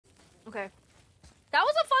Okay. That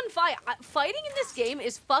was a fun fight. Fighting in this game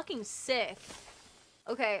is fucking sick.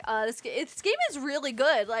 Okay, this game is really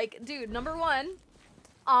good. Like, dude, number one.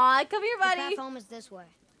 Aw, come here, buddy. The path home is this way.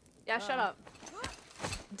 Yeah, shut up.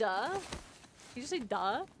 Duh? Did you just say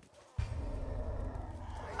duh?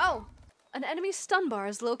 Oh. An enemy's stun bar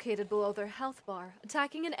is located below their health bar.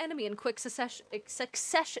 Attacking an enemy in quick succession. Chat,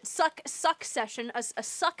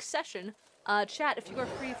 if you are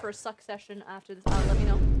free for a suck session after this, let me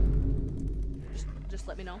know. Just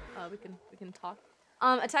let me know. We can talk.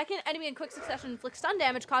 Attacking an enemy in quick succession inflicts stun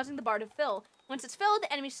damage, causing the bar to fill. Once it's filled,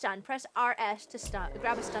 the enemy's stunned. Press RS to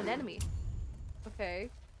grab a stunned enemy. Okay.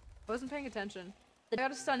 I wasn't paying attention. I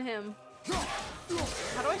gotta stun him.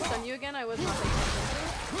 How do I stun you again? I was not paying attention.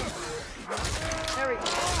 There we go.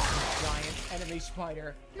 Giant enemy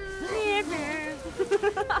spider.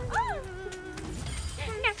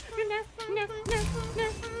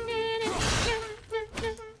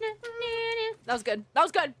 That was good. That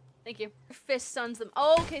was good. Thank you. Your fist stuns them.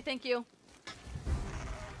 Oh, okay, thank you.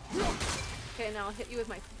 Okay, now I'll hit you with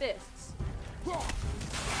my fists.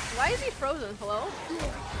 Why is he frozen? Hello?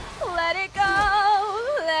 Let it go.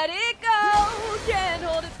 Let it go. Can't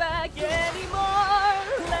hold it back anymore.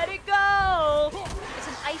 Let it go. It's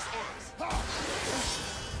an ice axe.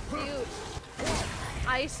 Dude.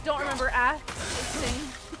 Ice. Don't remember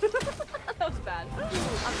axing. That was bad. I'm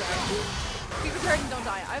sorry. Be prepared and don't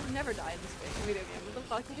die. I've never died in this video game. What the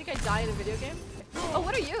fuck? You think I die in a video game? Oh,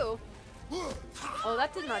 what are you? Oh,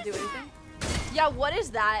 that did not do anything. Yeah, what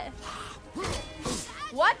is that?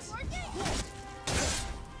 What?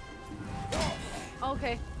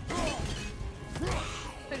 Okay.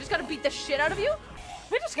 I just gotta beat the shit out of you?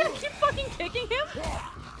 I just gotta keep fucking kicking him?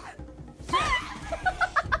 I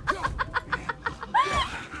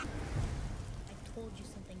told you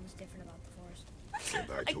something was different about the forest.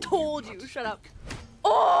 I told you. Shut up.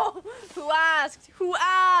 Oh! Who asked? Who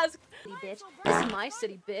asked? City, bitch. This is my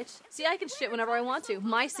city, bitch. See, I can shit whenever I want to.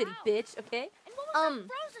 My city, bitch, okay? And what was that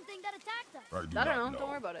frozen thing that attacked us? I don't know. Don't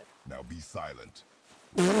worry about it. Now be silent.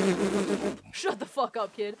 Shut the fuck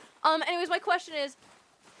up, kid. Anyways, my question is,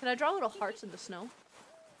 can I draw little hearts in the snow?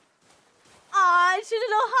 Aw, it's a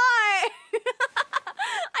little heart!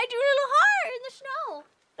 I drew a little heart in the snow!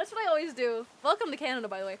 That's what I always do. Welcome to Canada,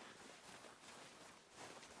 by the way.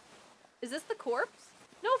 Is this the corpse?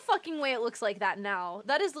 No fucking way it looks like that now.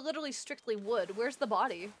 That is literally strictly wood. Where's the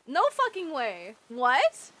body? No fucking way.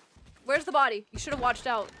 What? Where's the body? You should have watched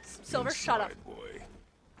out. Silver, Inside, shut up. Boy.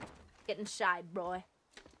 Get inside, boy.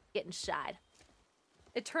 Get inside.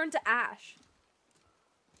 It turned to ash.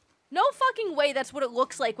 No fucking way that's what it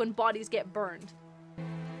looks like when bodies get burned.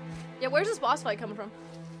 Yeah, where's this boss fight coming from?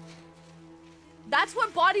 That's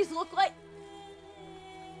what bodies look like.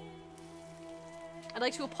 I'd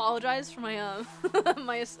like to apologize for my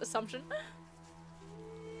my assumption.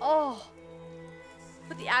 Oh.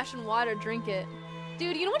 Put the ash in water, drink it.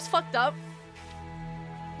 Dude, you know what's fucked up?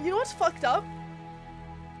 You know what's fucked up?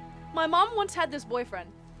 My mom once had this boyfriend.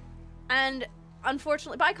 And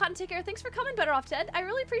unfortunately, bye Cotton, take care. Thanks for coming, Better Off Ted. I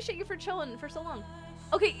really appreciate you for chilling for so long.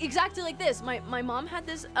 Okay, exactly like this. My mom had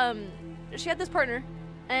this, she had this partner,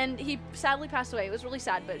 and he sadly passed away. It was really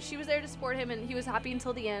sad, but she was there to support him, and he was happy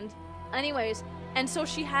until the end. Anyways, and so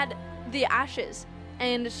she had the ashes,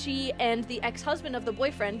 and she and the ex-husband of the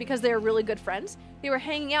boyfriend, because they were really good friends, they were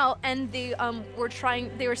hanging out, and they were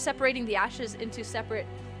separating the ashes into separate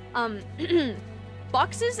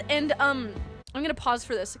boxes, and I'm gonna pause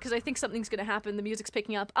for this because I think something's gonna happen. The music's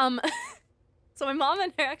picking up. So my mom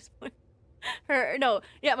and her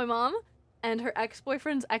my mom and her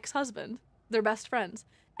ex-boyfriend's ex-husband, they're best friends.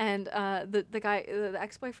 And the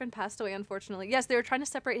ex-boyfriend passed away, unfortunately. Yes, they were trying to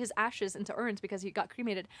separate his ashes into urns because he got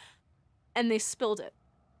cremated. And they spilled it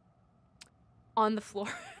on the floor.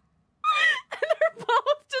 And they're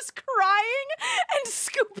both just crying and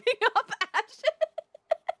scooping up ashes.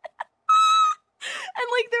 And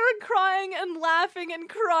like they were crying and laughing and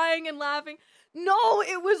crying and laughing. No,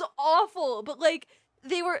 it was awful. But like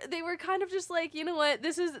they were kind of just like, you know what,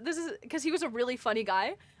 this is because he was a really funny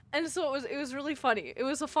guy. And so it was really funny. It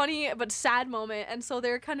was a funny but sad moment. And so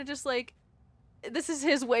they're kind of just like, this is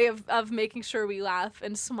his way of making sure we laugh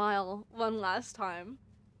and smile one last time.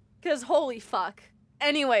 Because holy fuck.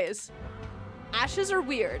 Anyways, ashes are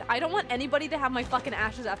weird. I don't want anybody to have my fucking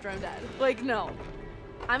ashes after I'm dead. Like, no.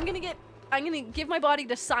 I'm gonna give my body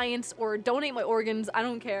to science or donate my organs. I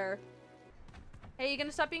don't care. Hey, you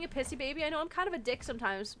gonna stop being a pissy baby? I know I'm kind of a dick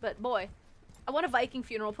sometimes, but boy. I want a Viking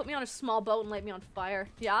funeral. Put me on a small boat and light me on fire.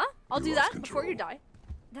 Yeah? I'll do that before you die.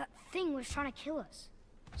 That thing was trying to kill us.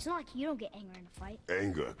 It's not like you don't get angry in a fight.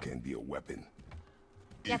 Anger can be a weapon.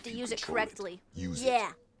 You have to use it correctly. Use it.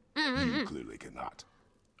 You clearly cannot.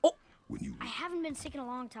 Oh. When you I haven't been sick in a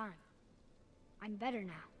long time. I'm better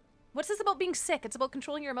now. What's this about being sick? It's about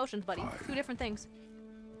controlling your emotions, buddy. Fine. 2 different things.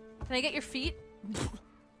 Can I get your feet?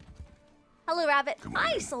 Hello, rabbit. Come on,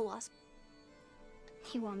 Hi, then. soul wasp.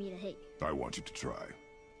 You want me to hit you? I want you to try.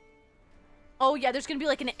 Oh yeah, there's gonna be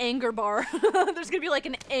like an anger bar. There's gonna be like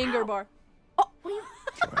an anger bar. Oh, what are you?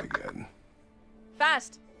 Try again.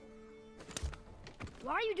 Fast.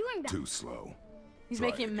 Why are you doing that? Too slow. He's Try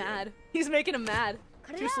making him again. mad. He's making him mad.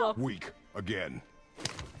 Cut it Too out. slow. Weak. Again.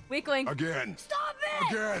 Weakling. Again. Stop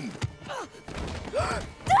it! Again.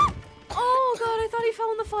 Oh god, I thought he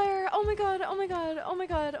fell in the fire. Oh my god, oh my god, oh my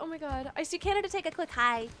god, oh my god. I see Canada take a quick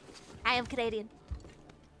hi. I am Canadian.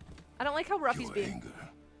 I don't like how rough he's Your being. anger.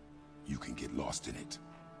 You can get lost in it.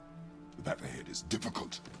 The path ahead is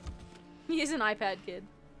difficult. He's an iPad kid.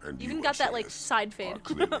 And Even you got that like Chase, side fade. are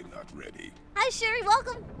clearly not ready. Hi Sherry,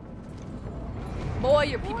 welcome. Boy,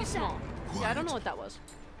 your pee-pee was that? small. Yeah, I don't know Quiet. what that was.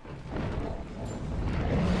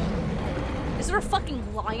 Is there a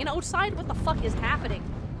fucking lion outside? What the fuck is happening?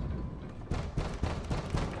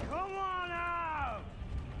 Come on out!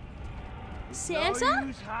 Santa? No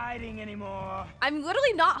use hiding anymore. I'm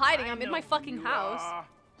literally not hiding. I I'm in know my who fucking you house. are.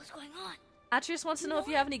 What's going on? Atreus wants to know if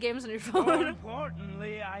you have any games on your More phone.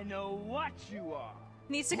 importantly, I know what you are.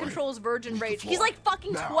 Needs to Boy, control his virgin leave the rage. floor. He's like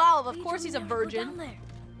fucking Now. 12. What Of are you course doing he's a there? Go virgin. down there.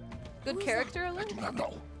 Good Who is character, I Lou? do not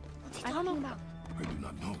know. What's he I don't talking know. about? I do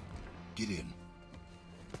not know. Get in.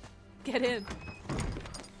 Get in.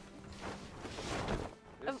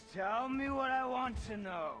 Just tell me what I want to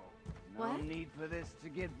know. No What? need for this to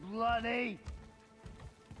get bloody.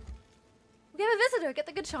 We have a visitor. Get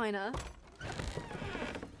the good china.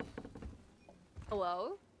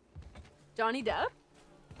 Hello? Johnny Depp?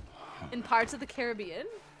 In Parts of the Caribbean,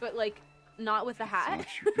 but like not with the hat.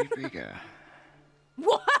 Thought you'd be bigger.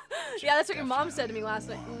 What? Yeah, that's what your mom said to me last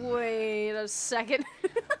night. Wait a second.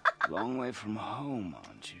 Long way from home,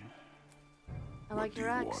 aren't you? I like do your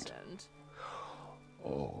you want? accent.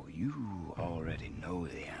 Oh, you already know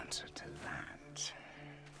the answer to that.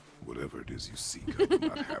 Whatever it is you seek, I do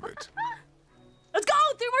not have it. Let's go!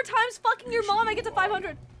 3 more times fucking your mom. I get to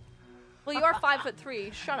 500. Well, you are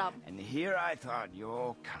 5'3". Shut up. And here I thought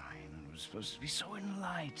your kind was supposed to be so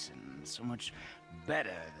enlightened, so much better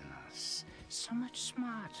than us, so much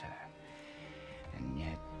smarter. And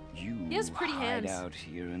yet you He has pretty hide hands. out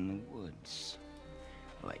here in the woods,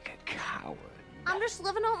 like a coward. I'm just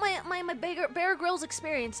living out my Bear Grylls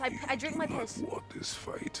experience. I drink my do not piss. want this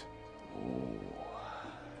fight. Oh,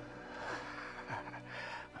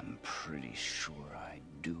 I'm pretty sure I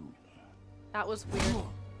do. That was weird.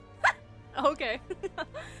 Okay.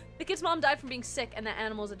 The kid's mom died from being sick, and that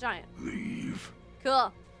animal's a giant. Leave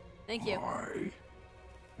Cool. Thank you. my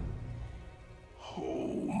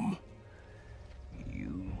home.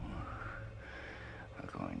 You are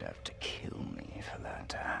going to have to kill me for that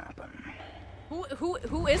to happen.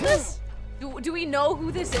 Who is this? Do we know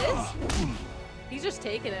who this is? He's just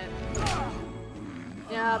taking it.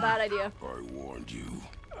 Yeah, bad idea. I warned you.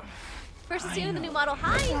 First scene of the new model.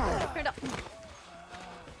 Hi.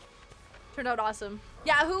 Turned out awesome.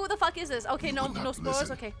 Yeah, who the fuck is this? Okay, no would not spoilers.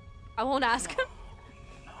 listen. Okay, I won't ask.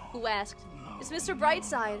 Who asked? It's Mr.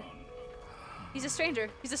 Brightside. He's a stranger.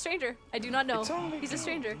 He's a stranger. I do not know. He's a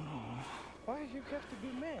stranger. Why do you have to be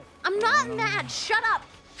mad? I'm not mad. Shut up.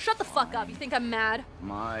 Shut the fuck up. You think I'm mad?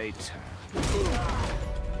 My turn.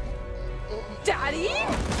 Daddy?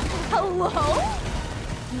 Hello?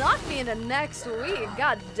 Knock me into next week.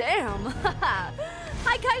 God damn.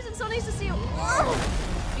 Hi, Kaizen. So nice to see you. Whoa.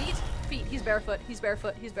 Feet. Feet. He's barefoot. He's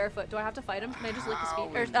barefoot. He's barefoot. Do I have to fight him? Can I just lick his feet?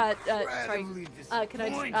 Or, sorry. Can I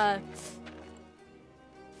just,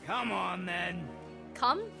 Come on then.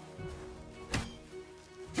 come?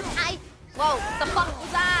 Hi. Whoa. The fuck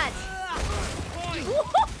was that?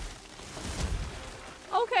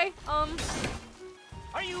 Okay.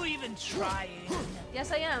 Are you even trying?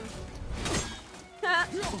 Yes, I am.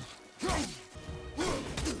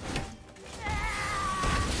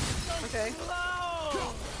 Okay.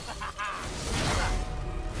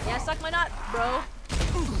 Yeah, suck my nut, bro.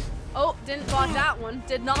 Oh, didn't block that one.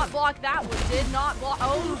 Did not block that one. Did not block.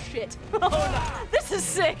 Oh, shit. Oh, no. This is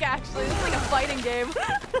sick, actually. This is like a fighting game.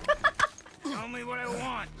 Tell me what I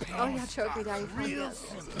want. Oh, yeah, choke me, Daddy.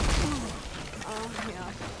 Oh,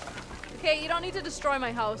 yeah. Okay, you don't need to destroy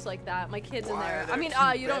my house like that. My kid's in there. I mean,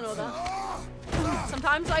 you don't know that.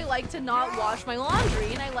 Sometimes I like to not wash my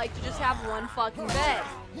laundry, and I like to just have one fucking bed.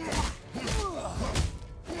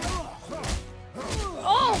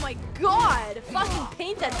 Oh my god! Fucking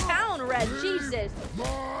paint the town red, Jesus!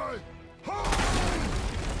 My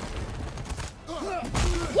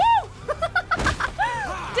Woo!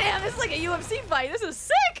 Damn This is like a UFC fight. This is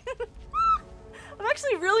sick. I'm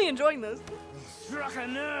actually really enjoying this. Struck a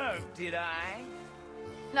nerve, did I?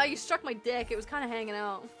 No, you struck my dick. It was kind of hanging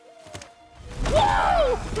out.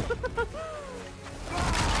 Whoa!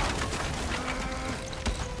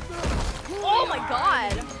 Oh my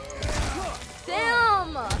god.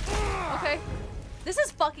 Damn. Okay. This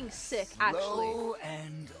is fucking sick, actually. Slow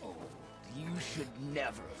and old. You should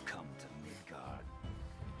never have come to Midgard.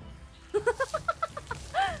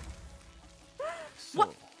 So,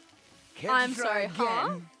 What? can't I'm you try sorry, huh?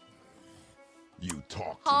 again? You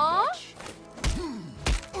talk Huh? too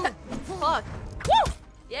much. Fuck. Woo!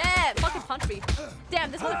 Yeah, fucking punch me.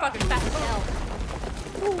 Damn, this motherfucker's fast as hell.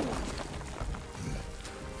 Ooh.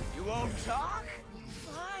 You won't talk?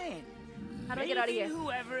 Fine. How do I get out of here? Maybe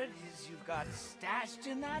whoever it is you've got stashed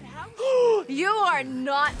in that house. You are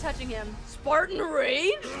not touching him. Spartan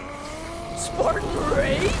Rage? Spartan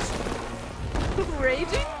Rage?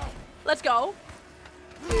 Raging? Let's go.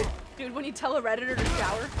 Dude, when you tell a Redditor to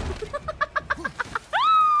shower.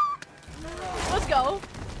 Let's go.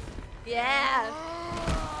 Yeah.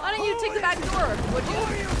 Why don't you take the back door? Would you?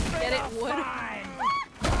 Get it? Would?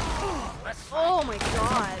 Oh my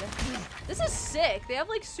god. This is sick. They have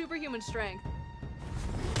like superhuman strength.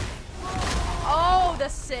 Oh,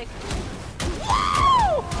 that's sick.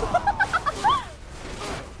 Woo!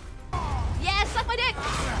 Yeah, suck my dick.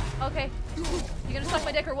 Okay. You gonna suck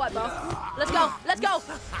my dick or what, Bo? Let's go. Let's go.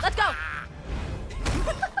 Let's go.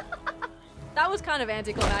 That was kind of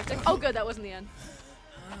anticlimactic. Oh, good. That wasn't the end.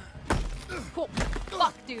 Cool.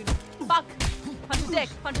 Fuck, dude. Fuck. Punch his dick.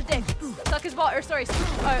 Punch his dick. Suck his ball. Or sorry,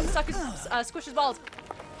 suck his, squish his balls.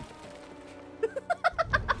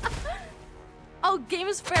 Oh, game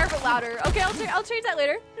is fair but louder. Okay, I'll change that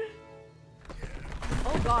later.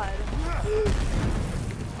 Oh god.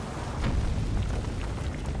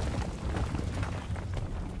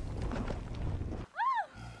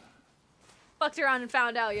 Fucked around and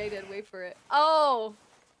found out. Yeah, I did. Wait for it. Oh.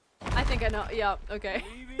 I think I know. Yeah, okay.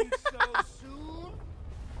 Leaving so soon?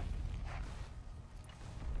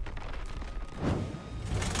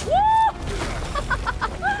 Woo!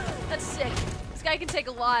 That's sick. This guy can take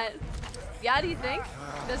a lot. Yeah, do you think?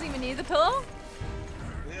 Doesn't even need the pillow?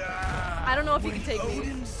 I don't know if he can take me.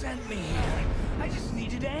 Odin sent me here. I just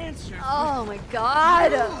needed answers. Oh my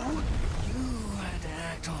god. You had to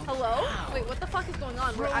act all Hello? proud. Wait, what the fuck is going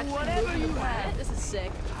on? We're Throw actually whatever moving you the planet? have. This is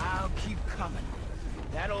sick. I'll keep coming.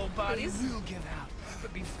 That old body Please? will give out.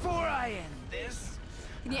 But before I end this,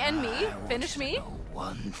 Can you end me? I want Finish to me? know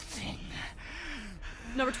one thing.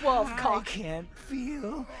 Number 12, I cock. can't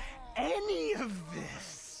feel any of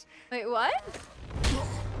this. Wait, what?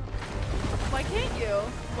 Why can't you?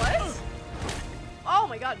 What? Oh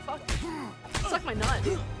my god, fuck. Suck my nut.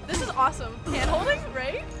 This is awesome. Hand holding,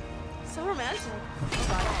 right? So romantic.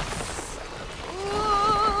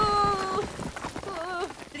 Oh god. Ooh.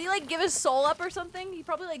 Did he like give his soul up or something? He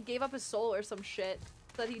probably like gave up his soul or some shit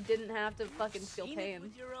so that he didn't have to fucking feel Seen it pain.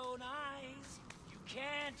 with your own eyes. You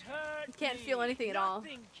can't hurt You can't me. feel anything at all.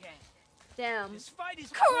 Nothing can. Damn. This fight is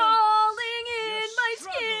Crawling Your in my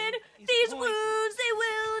struggle skin, is these pointless. wounds they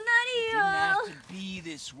will It not didn't heal. have to be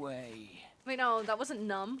this way. Wait, no, that wasn't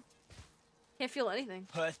numb. Can't feel anything.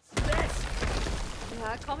 Pathetic.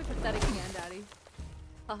 Yeah, call me pathetic again, Daddy.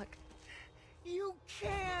 Fuck. You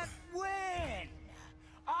can't win.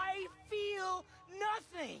 I feel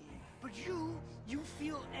nothing. But you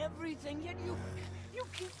feel everything, yet you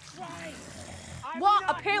keep trying. I'm Well,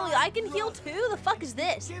 not apparently your I can heal brother. too. The fuck is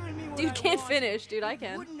this? Giving me what Dude I can't want, finish, dude. I it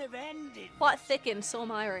can. Wouldn't have ended. Plot thickens. So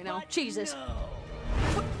am I right now. But Jesus.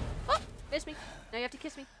 no. Oh, miss me. Now you have to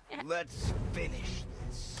kiss me. Let's finish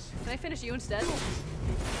this. Can I finish you instead?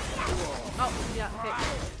 Oh, yeah. Okay.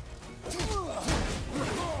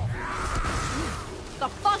 The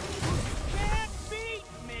fuck? Can't beat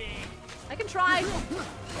me. I can try.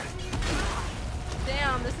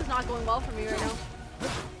 Damn, this is not going well for me right now.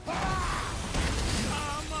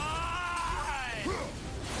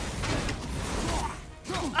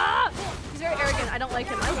 Come on. Ah! He's very arrogant. I don't like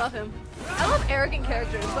him. I love him. I love arrogant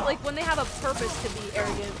characters, but like when they have a purpose to be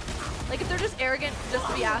arrogant. Like if they're just arrogant just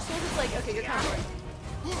to be assholes, it's like, okay, you're kind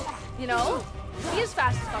of... You know? He is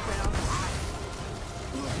fast as fuck right now.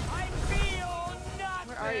 I feel nothing.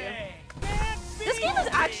 Where are you? Can't This beat game is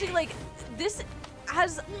me. actually like... This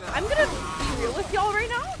has... I'm gonna be real with y'all right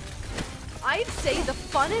now. I'd say the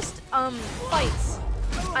funnest fights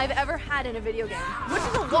I've ever had in a video game. Which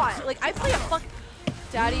is a lot. Like I play a fuck...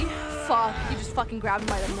 Daddy, fuck. You just fucking grabbed him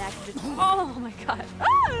by the neck and just... Oh my god.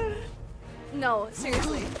 Ah! No,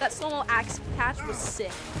 seriously. That slow-mo axe catch was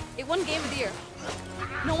sick. It won Game of the Year.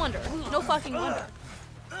 No wonder. No fucking wonder.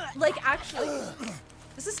 Like, actually.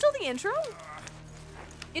 This is still the intro?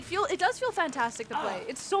 It does feel fantastic to play.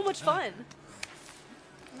 It's so much fun.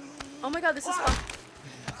 Oh my god, this is fun.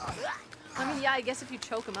 I mean, yeah, I guess if you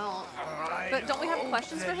choke him out. But don't we have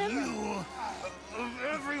questions for him? You, of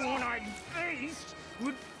everyone I faced,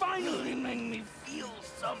 would finally make me feel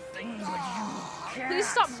something, but you can't. Please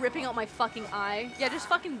stop ripping out my fucking eye. Yeah, just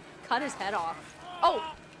fucking cut his head off.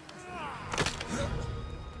 Oh!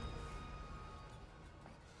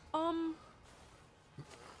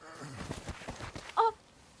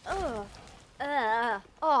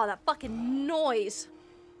 Oh, that fucking noise.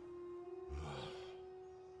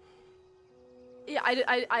 Yeah,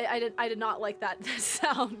 I did not like that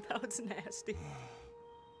sound. That was nasty.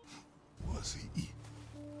 Was he?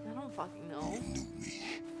 I don't fucking know. He knew me.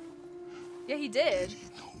 Yeah, he did. Did he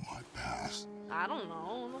know my past? I don't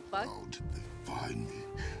know. What the fuck? How did they find me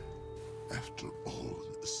after all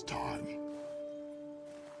this time?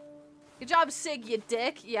 Good job, Sig, you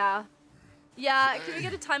dick. Yeah. Yeah, can we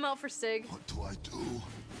get a timeout for Sig? What do I do?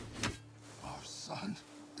 Our son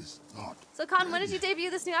is not. So, Con, when did you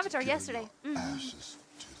debut this new avatar? Yesterday. Ashes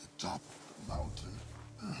to the top of the mountain.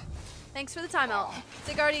 Thanks for the timeout.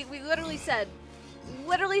 Sig already, we literally said,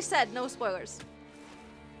 no spoilers.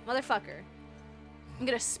 Motherfucker. I'm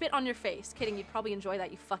gonna spit on your face. Kidding, you'd probably enjoy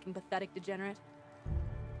that, you fucking pathetic degenerate.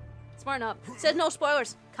 Smarten up. Said no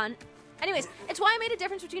spoilers, cunt. Anyways, it's why I made a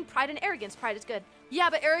difference between pride and arrogance. Pride is good. Yeah,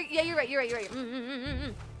 but yeah, you're right.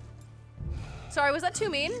 Sorry, was that too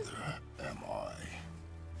mean? Am I?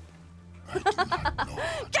 I do not know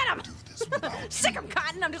how Get him! to do this without Sick him,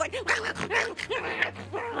 Cotton! I'm just like...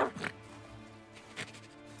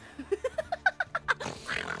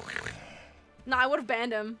 Nah, I would have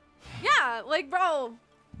banned him. Yeah, like, bro.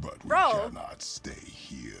 But we Bro. cannot stay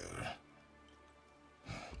here.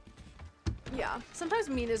 Yeah, sometimes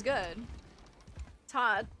mean is good.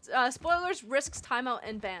 Spoilers, risks, timeout,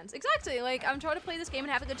 and bans. Exactly, like, I'm trying to play this game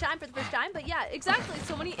and have a good time for the first time, but yeah, exactly,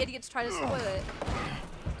 so many idiots try to spoil it.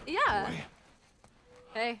 Yeah.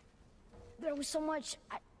 Hey. There was so much.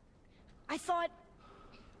 I thought.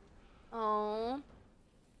 Oh.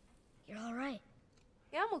 You're all right.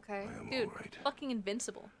 Yeah, I'm okay. I am Dude, all right. fucking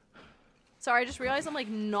invincible. Sorry, I just realized I'm, like,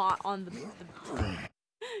 not on the...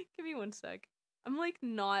 Give me one sec. I'm, like,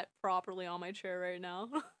 not properly on my chair right now.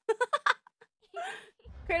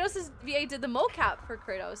 Kratos' VA did the mocap for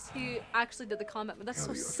Kratos. He actually did the combat, but that's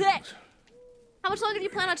so sick! How much longer do you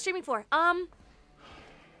plan on streaming for? Thought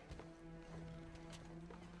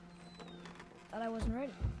I wasn't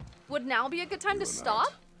ready. Would now be a good time to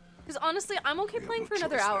stop? Because honestly, I'm okay playing for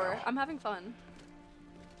another hour. I'm having fun.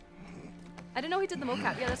 I didn't know he did the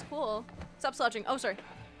mocap. Yeah, that's cool. Stop slouching. Oh, sorry.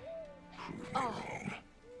 Oh.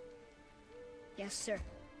 Yes, sir.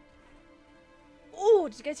 Oh,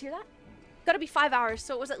 did you guys hear that? Gotta be 5 hours,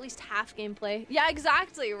 so it was at least half gameplay. Yeah,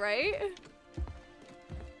 exactly, right?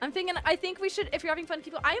 I'm thinking, I think we should, if you're having fun,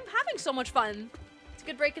 keep going. I am having so much fun. It's a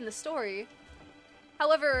good break in the story.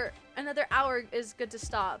 However, another hour is good to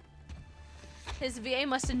stop. His VA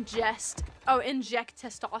must inject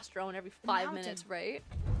testosterone every 5 minutes, right?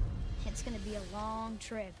 It's gonna be a long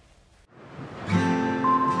trip.